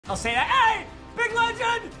I'll say that. Hey, big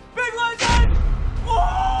legend, big legend.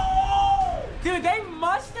 Whoa! Dude, they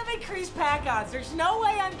must have increased pack odds. There's no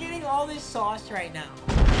way I'm getting all this sauce right now.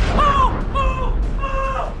 Oh! Oh!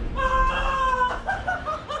 Oh! Oh!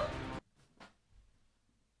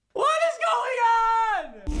 What is going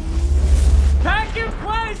on? Pack and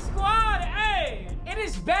play squad. Hey,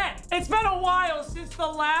 it's been a while since the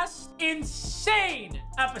last insane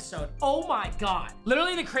episode. Oh my god,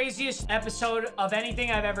 literally the craziest episode of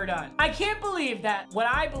anything I've ever done. I can't believe that what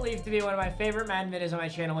I believe to be one of my favorite Madden videos on my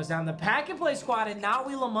channel was down the pack and play squad and not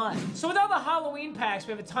Wheel of Mud. So with all the Halloween packs,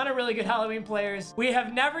 we have a ton of really good Halloween players. We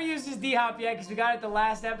have never used his D-Hop yet because we got it the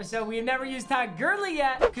last episode. We have never used Todd Gurley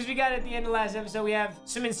yet because we got it at the end of the last episode. We have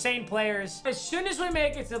some insane players. As soon as we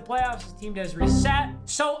make it to the playoffs, the team does reset.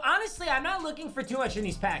 So honestly, I'm not looking for too much in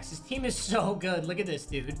these packs. This team is so good. Look at this,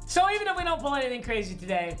 dude. So even if we don't pull anything crazy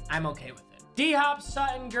today, I'm okay with it. D-Hop,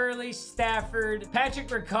 Sutton, Gurley, Stafford, Patrick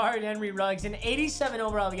Ricard, Henry Ruggs, and 87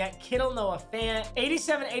 overall. We got Kittle, Noah Fant,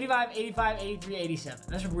 87, 85, 85, 83, 87.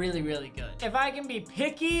 That's really, really good. If I can be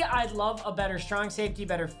picky, I'd love a better strong safety,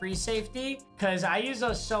 better free safety, because I use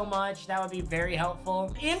those so much. That would be very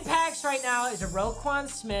helpful. In packs right now is a Roquan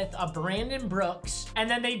Smith, a Brandon Brooks, and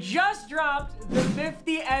then they just dropped the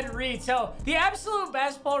 50 Ed Reed. So the absolute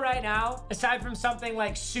best pull right now, aside from something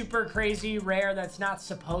like super crazy rare that's not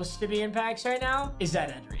supposed to be in packs right now, is that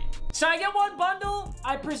Ed Reed. So I get one bundle.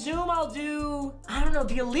 I presume I'll do, I don't know,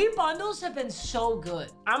 the elite bundles have been so good.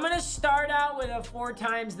 I'm gonna start out with a 4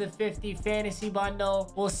 times the 50 fantasy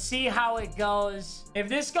bundle. We'll see how it goes. If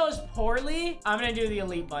this goes poorly, I'm gonna do the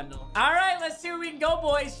elite bundle. All right, let's see where we can go,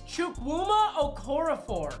 boys. Chukwuma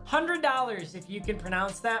Okorafor, $100 if you can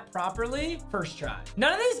pronounce that properly. First try.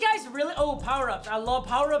 None of these guys really, oh, power-ups. I love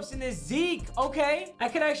power-ups in this Zeke. Okay,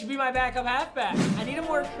 that could actually be my backup halfback. I need a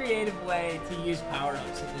more creative way to use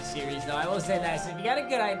power-ups in this series. Though I will say that, so if you got a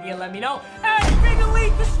good idea, let me know. Hey, big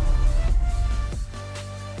elite!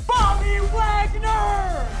 Bobby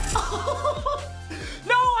Wagner!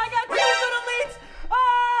 No, I got 2 good elites!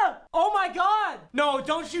 Ah! Oh my god! No,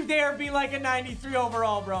 don't you dare be like a 93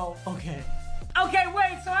 overall, bro. Okay. Okay,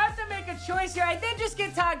 wait, so I have to make a choice here. I did just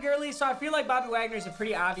get Todd Gurley, so I feel like Bobby Wagner is a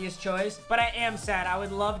pretty obvious choice, but I am sad. I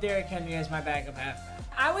would love Derrick Henry as my backup halfback.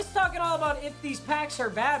 I was talking all about if these packs are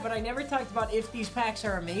bad, but I never talked about if these packs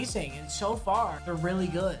are amazing. And so far, they're really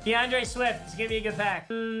good. DeAndre Swift is going to be a good pack.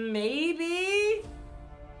 Maybe?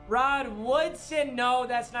 Rod Woodson. No,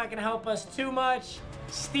 that's not going to help us too much.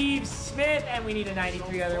 Steve Smith. And we need a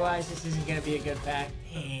 93 otherwise. This isn't going to be a good pack.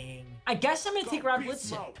 Dang. I guess I'm going to take Rod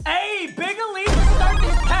Woodson. Hey, big elite to start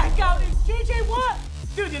this pack out. It's JJ Watt.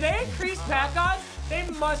 Dude, did they increase pack odds? They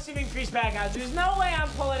must have increased pack odds. There's no way I'm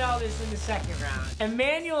pulling all this in the second round.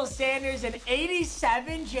 Emmanuel Sanders and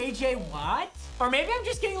 87 JJ Watt? Or maybe I'm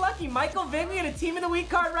just getting lucky. Michael Vick, a team of the week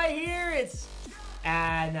card right here. It's,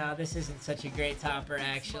 no, this isn't such a great topper,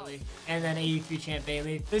 actually. And then 83 Champ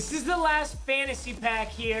Bailey. This is the last fantasy pack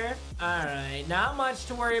here. All right, not much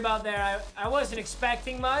to worry about there. I wasn't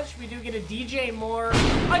expecting much. We do get a DJ Moore.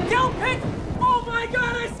 A Del Pitt! Oh my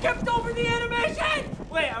god, I skipped over the animation!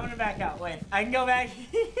 Wait, I'm gonna back out. Wait, I can go back.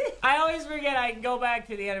 I always forget I can go back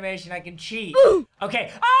to the animation. I can cheat.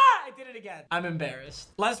 Okay. Ah! I did it again. I'm embarrassed.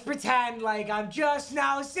 Let's pretend like I'm just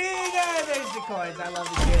now seeing it. There's the coins. I love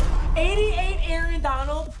this shit. 88 Aaron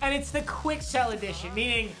Donald, and it's the quick sell edition,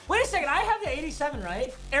 meaning, wait a second, I have the 87,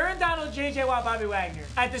 right? Aaron Donald, JJ Watt, Bobby Wagner.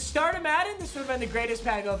 At the start of Madden, this would have been the greatest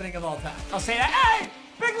pack opening of all time. I'll say that. Hey!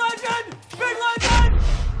 Big legend! Big legend!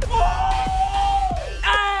 Oh!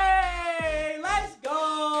 Hey! Let's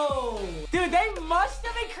go! Dude, they must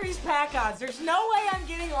have increased pack odds. There's no way I'm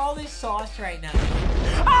getting all this sauce right now.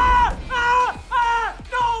 Ah! Ah! Ah!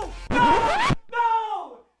 No! No!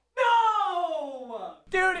 No! No!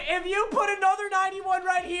 Dude, if you put another 91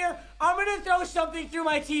 right here, I'm gonna throw something through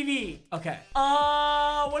my TV. Okay.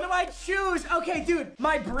 What do I choose? Okay, dude,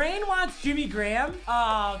 my brain wants Jimmy Graham.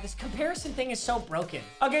 This comparison thing is so broken.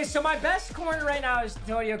 Okay, so my best corner right now is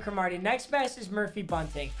Antonio Cromartie. Next best is Murphy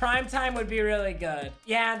Bunting. Prime time would be really good.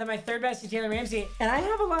 Yeah, then my third best is Jalen Ramsey. And I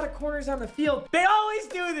have a lot of corners on the field. They always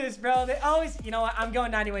do this, bro. They always, you know what? I'm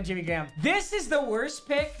going 91 Jimmy Graham. This is the worst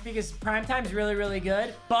pick because prime time is really, really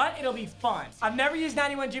good, but it'll be fun. I've never used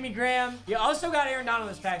 91 Jimmy Graham. You also got Aaron Donald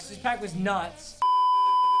in this pack, so this pack was nuts.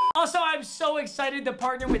 Also, I'm so excited to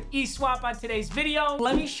partner with eSwap on today's video.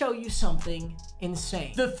 Let me show you something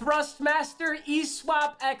insane. The Thrustmaster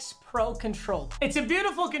eSwap X Pro controller. It's a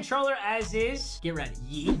beautiful controller as is. Get ready.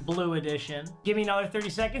 Yeet. Blue edition. Give me another 30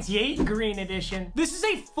 seconds. Yeet. Green edition. This is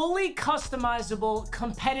a fully customizable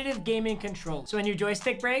competitive gaming controller. So when your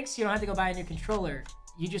joystick breaks, you don't have to go buy a new controller.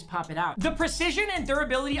 you just pop it out. The precision and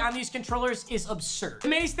durability on these controllers is absurd. The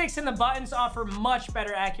mini sticks and the buttons offer much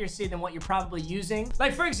better accuracy than what you're probably using.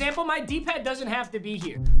 Like, for example, my D-pad doesn't have to be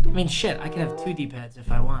here. I mean, shit, I could have 2 D-pads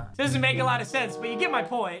if I want. Doesn't make a lot of sense, but you get my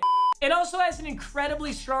point. It also has an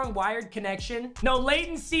incredibly strong wired connection. No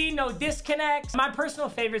latency, no disconnect. My personal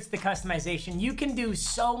favorite's the customization. You can do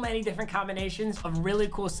so many different combinations of really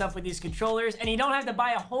cool stuff with these controllers, and you don't have to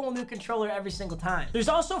buy a whole new controller every single time. There's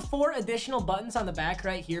also 4 additional buttons on the back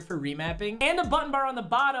right here for remapping, and a button bar on the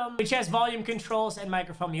bottom, which has volume controls and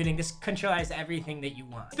microphone muting. This controller has everything that you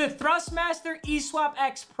want. The Thrustmaster eSwap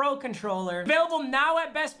X Pro controller, available now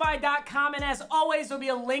at BestBuy.com, and as always, there'll be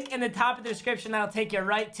a link in the top of the description that'll take you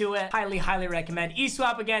right to it. Highly recommend.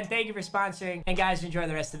 eSwap, again, thank you for sponsoring, and guys, enjoy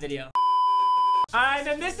the rest of the video. All right,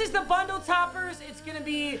 then this is the bundle toppers. It's gonna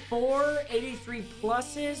be 4 83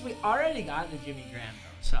 pluses. We already got the Jimmy Graham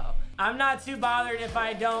though, so I'm not too bothered if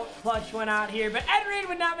I don't clutch one out here, but Ed Reed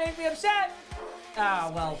would not make me upset.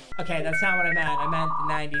 Oh, well, okay, that's not what I meant. I meant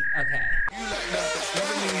the 90s, okay.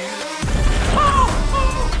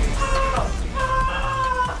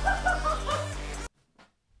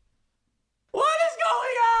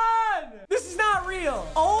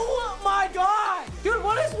 Oh my god! Dude,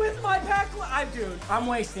 what is with my pack? Dude, I'm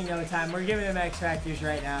wasting no time. We're giving him X Factors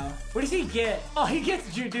right now. What does he get? Oh, he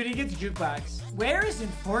gets dude, he gets Jukebox. Where is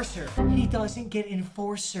Enforcer? He doesn't get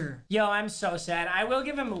Enforcer. Yo, I'm so sad. I will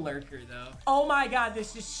give him a Lurker though. Oh my god,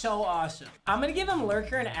 this is so awesome. I'm gonna give him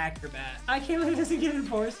Lurker and Acrobat. I can't believe he doesn't get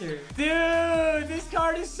Enforcer. Dude, this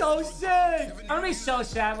card is so sick. I'm gonna be so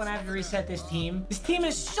sad when I have to reset this team. This team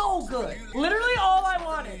is so good. Literally all I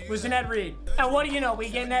wanted was an Ed Reed. And what do you know? We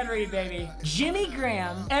get an Ed Reed, baby. Jimmy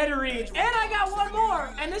Graham, Ed Reed, and I got one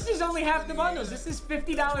more. And this is only half the bundles. This is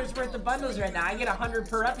 $50 worth of bundles right now. I get 100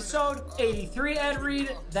 per episode, 83 Ed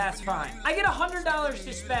Reed, that's fine. I get $100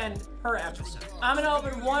 to spend per episode. I'm gonna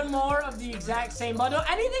open one more of the exact same bundle.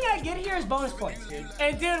 Anything I get here is bonus points, dude.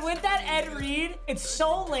 And dude, with that Ed Reed, it's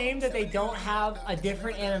so lame that they don't have a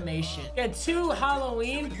different animation. Got 2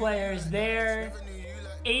 Halloween players there.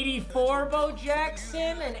 84 Bo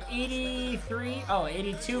Jackson and 83,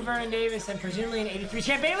 82 Vernon Davis and presumably an 83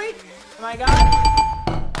 Champ Bailey. Oh my god.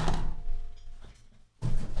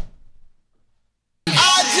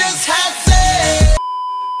 I just had said.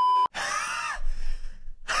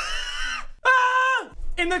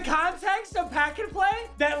 In the context of pack and play,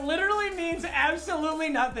 that literally means absolutely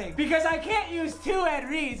nothing because I can't use 2 Ed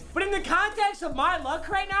Reeds. But in the context of my luck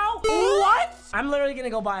right now, what? I'm literally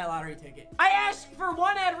gonna go buy a lottery ticket. I asked for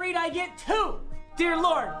 1 Ed Reed, I get 2. Dear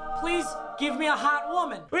Lord, please give me a hot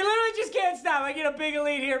woman. We literally just can't stop. I get a big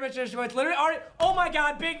elite here, Mr. Schwartz. Literally already, oh my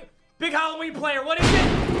God, big Halloween player. What is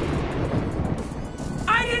it?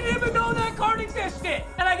 I didn't even know that card existed.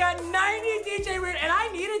 And I got 90 DJ Weird, and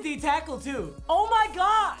I need a D-tackle too. Oh my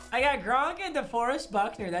God. I got Gronk and DeForest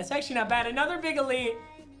Buckner. That's actually not bad. Another big elite.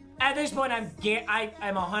 At this point, I'm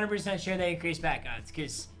 100% sure they increase back odds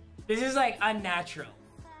because this is like unnatural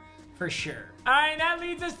for sure. All right, that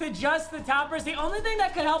leads us to just the toppers. The only thing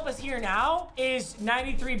that could help us here now is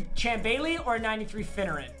 93 Champ Bailey or 93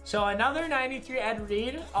 Finneran. So another 93 Ed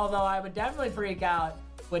Reed, although I would definitely freak out,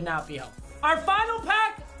 would not be helpful. Our final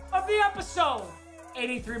pack of the episode,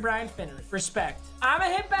 83 Brian Finneran. Respect. I'm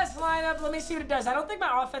gonna hit best lineup. Let me see what it does. I don't think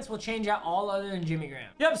my offense will change out all other than Jimmy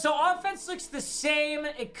Graham. Yep, so offense looks the same.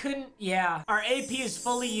 It couldn't, yeah. Our AP is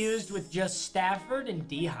fully used with just Stafford and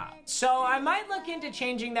D-Hop. So I might look into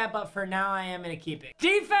changing that, but for now I am gonna keep it.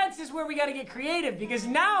 Defense is where we gotta get creative because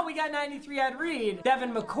now we got 93 Ed Reed,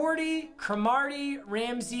 Devin McCourty, Cromartie,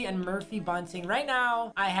 Ramsey, and Murphy Bunting. Right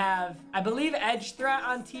now I have, I believe, edge threat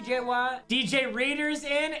on TJ Watt. DJ Reader's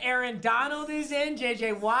in, Aaron Donald is in,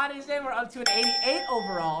 JJ Watt is in. We're up to an 88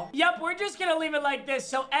 overall. Yep, we're just gonna leave it like this.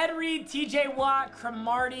 So Ed Reed, TJ Watt,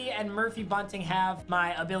 Cromartie, and Murphy Bunting have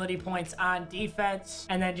my ability points on defense.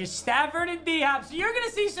 And then just Stafford and D-Hop. So you're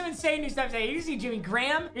gonna see some insane new stuff today. You're gonna see Jimmy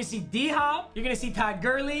Graham, you're gonna see D-Hop, you're gonna see Todd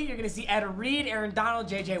Gurley, you're gonna see Ed Reed, Aaron Donald,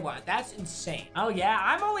 JJ Watt. That's insane. Oh yeah,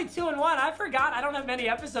 I'm only 2-1. I forgot I don't have many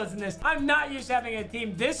episodes in this. I'm not used to having a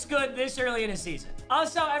team this good this early in a season.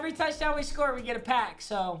 Also, every touchdown we score, we get a pack.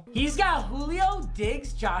 So he's got Julio,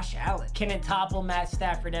 Diggs, Josh Allen. Can it topple Matt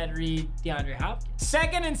Stafford, Ed Reed, DeAndre Hopkins?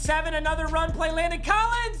 2nd and 7, another run play, Landon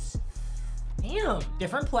Collins. Damn,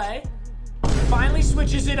 different play. Finally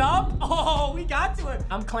switches it up. Oh, we got to him.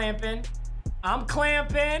 I'm clamping. I'm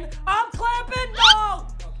clamping. I'm clamping. No.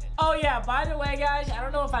 Oh yeah, by the way, guys, I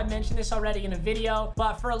don't know if I mentioned this already in a video,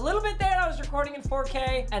 but for a little bit there, I was recording in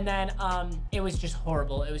 4K, and then it was just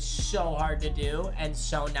horrible. It was so hard to do and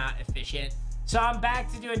so not efficient. So I'm back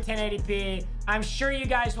to doing 1080p. I'm sure you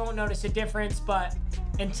guys won't notice a difference, but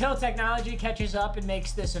until technology catches up and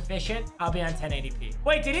makes this efficient, I'll be on 1080p.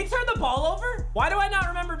 Wait, did he turn the ball over? Why do I not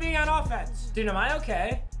remember being on offense? Dude, am I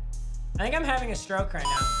okay? I think I'm having a stroke right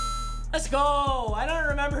now. Let's go. I don't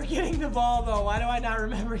remember getting the ball, though. Why do I not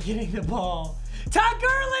remember getting the ball? Todd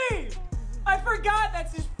Gurley! I forgot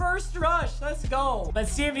that's his first rush. Let's go.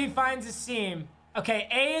 Let's see if he finds a seam. Okay,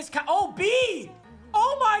 A is... Oh, B!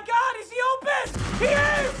 Oh, my God. Is he open? He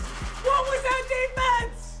is! What was that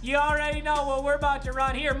defense? You already know what we're about to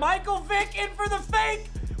run here. Michael Vick in for the fake.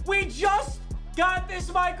 We just got this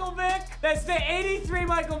Michael Vick. That's the 83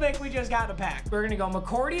 Michael Vick we just got in a pack. We're going to go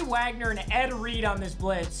McCourty, Wagner, and Ed Reed on this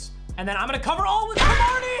blitz. And then I'm going to cover all with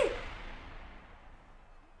Cromartie.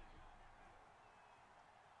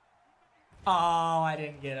 Oh, I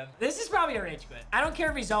didn't get him. This is probably a rage quit. I don't care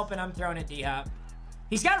if he's open. I'm throwing it D-Hop.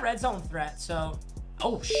 He's got red zone threat, so...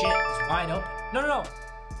 Oh, shit. He's wide open. No.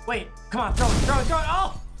 Wait. Come on. Throw it.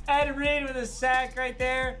 Oh! Ed Reed with a sack right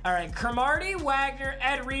there. All right. Cromartie, Wagner,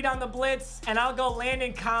 Ed Reed on the blitz. And I'll go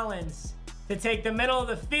Landon Collins to take the middle of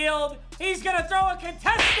the field. He's going to throw a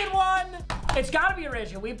contested one. It's got to be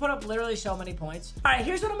original. We put up literally so many points. All right,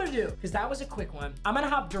 here's what I'm going to do, because that was a quick one. I'm going to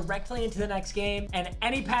hop directly into the next game, and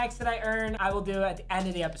any packs that I earn, I will do at the end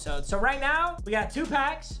of the episode. So right now, we got 2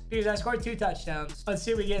 packs because I scored 2 touchdowns. Let's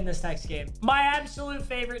see what we get in this next game. My absolute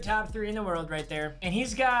favorite top 3 in the world right there. And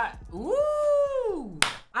he's got, ooh,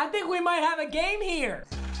 I think we might have a game here.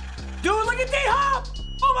 Dude, look at D-Hop.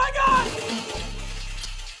 Oh, my God.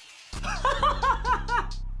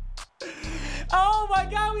 Oh my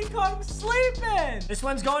God, we caught him sleeping. This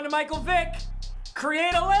one's going to Michael Vick.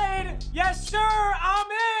 Create a lane. Yes, sir, I'm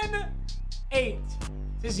in.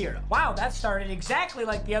 8-0. Wow, that started exactly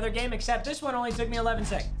like the other game, except this one only took me 11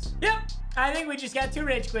 seconds. Yep, I think we just got 2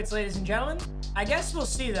 rage quits, ladies and gentlemen. I guess we'll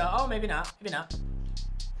see though. Oh, maybe not, maybe not.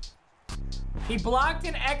 He blocked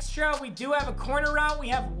an extra. We do have a corner route. We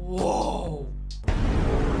have, whoa.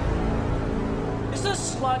 This is a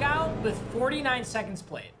slug out with 49 seconds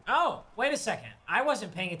played. Oh, wait a second. I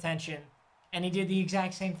wasn't paying attention, and he did the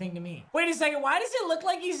exact same thing to me. Wait a second. Why does it look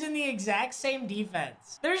like he's in the exact same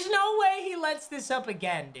defense? There's no way he lets this up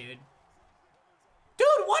again, dude. Dude,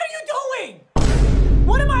 what are you doing?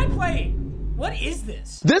 What am I playing? What is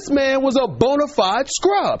this? This man was a bona fide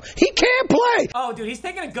scrub. He can't play. Oh, dude, he's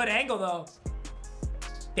taking a good angle, though.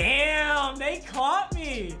 Damn, they caught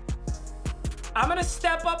me. I'm going to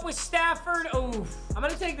step up with Stafford. Oof. I'm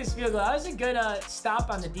going to take this field goal. That was a good stop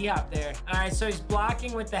on the D-Hop there. All right, so he's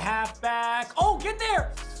blocking with the halfback. Oh, get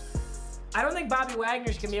there. I don't think Bobby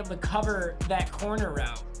Wagner's going to be able to cover that corner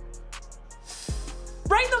route.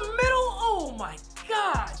 Right in the middle. Oh, my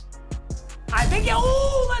God. I think,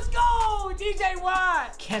 oh, let's go. TJ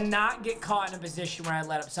Watt. Cannot get caught in a position where I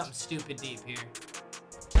let up something stupid deep here.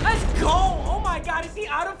 Let's go. Oh my God, is he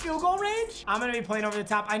out of field goal range? I'm gonna be playing over the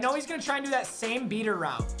top. I know he's gonna try and do that same beater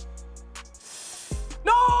route.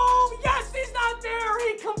 No, yes, he's not there.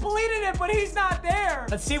 He completed it, but he's not there.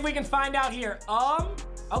 Let's see if we can find out here.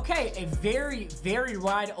 Okay, a very, very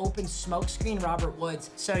wide open smoke screen, Robert Woods.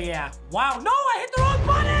 So yeah, wow. No, I hit the wrong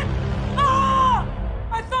button. Ah,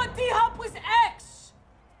 I thought D-Hop was X.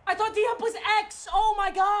 I thought D-Hop was X. Oh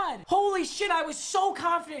my God. Holy shit, I was so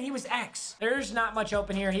confident he was X. There's not much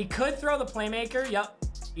open here. He could throw the playmaker. Yep,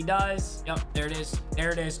 he does. Yep, there it is. There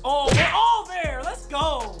it is. Oh, we're all there. Let's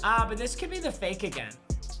go. But this could be the fake again.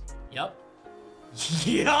 Yep.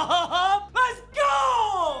 Yup. Let's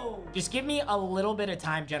go. Just give me a little bit of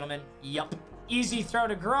time, gentlemen. Yup. Easy throw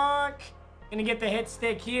to Gronk. Gonna get the hit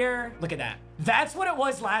stick here. Look at that. That's what it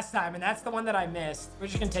was last time, and that's the one that I missed. We're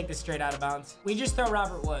just gonna take this straight out of bounds. We just throw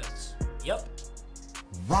Robert Woods. Yep.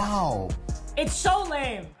 Wow. It's so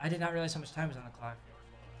lame. I did not realize how much time was on the clock.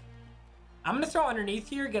 I'm gonna throw underneath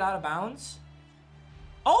here, get out of bounds.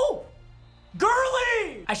 Oh!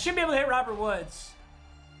 Gurley! I should be able to hit Robert Woods.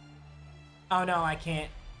 Oh no, I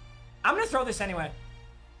can't. I'm gonna throw this anyway.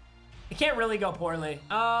 It can't really go poorly.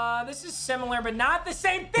 This is similar, but not the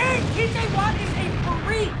same thing. TJ Watt is a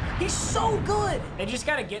freak. He's so good. They just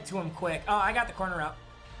got to get to him quick. Oh, I got the corner out.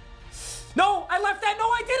 No, I left that. No,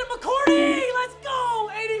 I didn't. McCourty, let's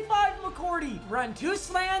go. 85 McCourty. Run 2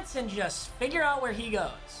 slants and just figure out where he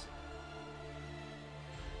goes.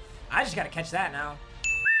 I just got to catch that now.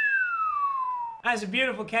 That's a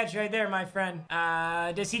beautiful catch right there, my friend.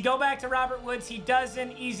 Does he go back to Robert Woods? He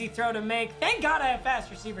doesn't. Easy throw to make. Thank God I have fast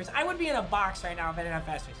receivers. I would be in a box right now if I didn't have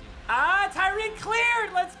fast receivers. Tyreek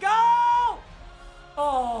cleared. Let's go.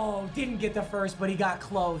 Oh, didn't get the first, but he got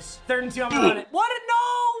close. 3rd and 2, I'm gonna run it. What?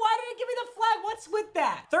 No, why did it give me the flag? What's with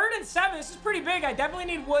that? 3rd and 7, this is pretty big. I definitely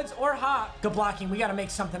need Woods or Hop. Good blocking. We got to make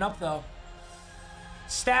something up, though.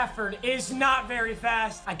 Stafford is not very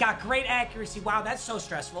fast. I got great accuracy. Wow, that's so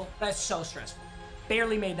stressful. That's so stressful.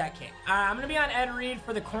 Barely made that kick. I'm going to be on Ed Reed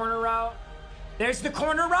for the corner route. There's the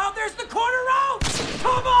corner route. There's the corner route.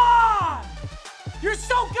 Come on. You're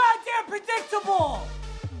so goddamn predictable.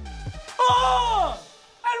 Oh,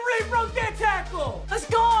 Ed Reed broke that tackle. Let's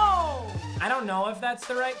go. I don't know if that's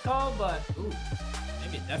the right call, but ooh,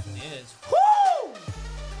 maybe it definitely is. Woo!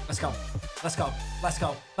 Let's go. Let's go. Let's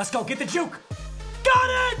go. Let's go. Get the juke.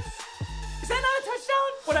 Got it! Is that not a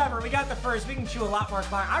touchdown? Whatever, we got the first. We can chew a lot more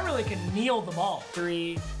clock. I really can kneel the ball.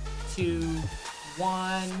 3, 2,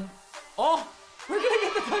 1. Oh, we're gonna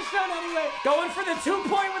get the touchdown anyway. Going for the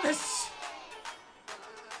 2-point with this.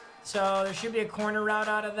 So there should be a corner route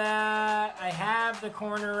out of that. I have the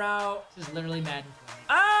corner route. This is literally Madden 20.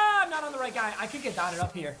 Ah, I'm not on the right guy. I could get dotted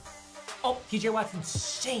up here. Oh, TJ Watt's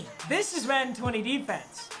insane. This is Madden 20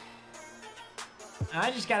 defense.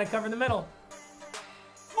 I just gotta cover the middle.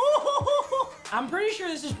 I'm pretty sure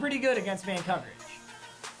this is pretty good against man coverage.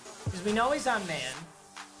 Because we know he's on man.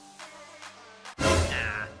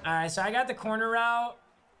 Nah. Alright, so I got the corner route.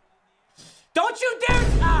 Don't you dare!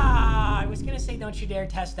 I was gonna say don't you dare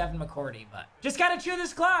test Devin McCourty, but just gotta chew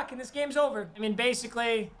this clock and this game's over. I mean,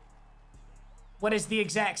 basically, what is the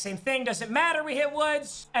exact same thing? Doesn't matter. We hit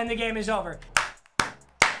Woods and the game is over.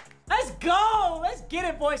 Let's go. Let's get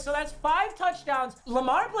it, boys. So that's 5 touchdowns.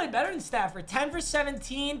 Lamar played better than Stafford. 10 for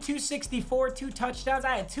 17, 264, 2 touchdowns.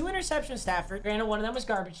 I had 2 interceptions, Stafford. Granted, one of them was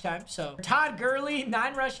garbage time. So Todd Gurley,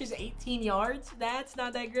 9 rushes, 18 yards. That's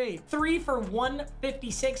not that great. 3 for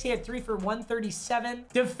 156. He had 3 for 137.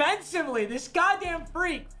 Defensively, this goddamn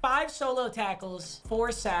freak. 5 solo tackles,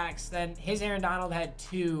 4 sacks. Then his Aaron Donald had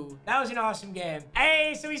 2. That was an awesome game.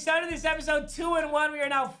 Hey, so we started this episode 2-1. We are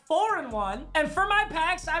now 4-1. And for my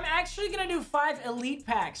packs, I'm actually gonna do 5 elite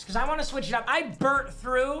packs because I want to switch it up. I burnt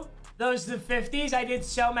through those the 50s. I did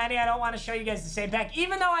so many. I don't want to show you guys the same pack,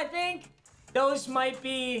 even though I think those might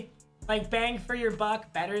be like bang for your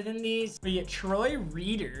buck better than these. We get Troy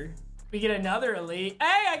Reader. We get another elite.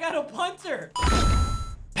 Hey, I got a punter.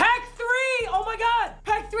 Pack 3. Oh my God.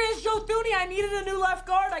 Pack 3 is Joe Thuney. I needed a new left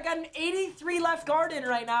guard. I got an 83 left guard in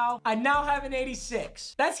right now. I now have an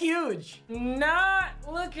 86. That's huge. Not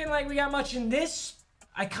looking like we got much in this.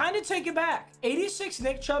 I kind of take it back. 86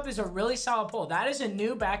 Nick Chubb is a really solid pull. That is a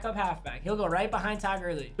new backup halfback. He'll go right behind Todd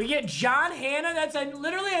Gurley. We get John Hanna. That's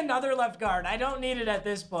literally another left guard. I don't need it at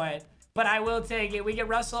this point, but I will take it. We get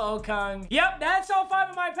Russell Okung. Yep, that's all 5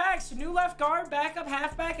 of my packs. New left guard, backup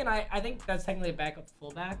halfback, and I think that's technically a backup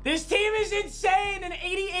fullback. This team is insane. An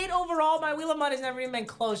 88 overall. My Wheel of Mud has never even been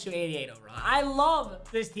close to 88 overall. I love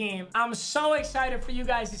this team. I'm so excited for you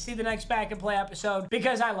guys to see the next Back and Play episode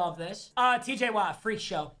because I love this. TJ Watt, freak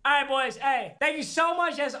show. All right, boys. Hey, thank you so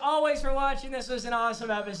much as always for watching. This was an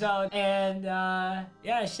awesome episode. And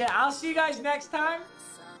yeah, shit. I'll see you guys next time.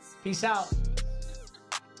 Peace out.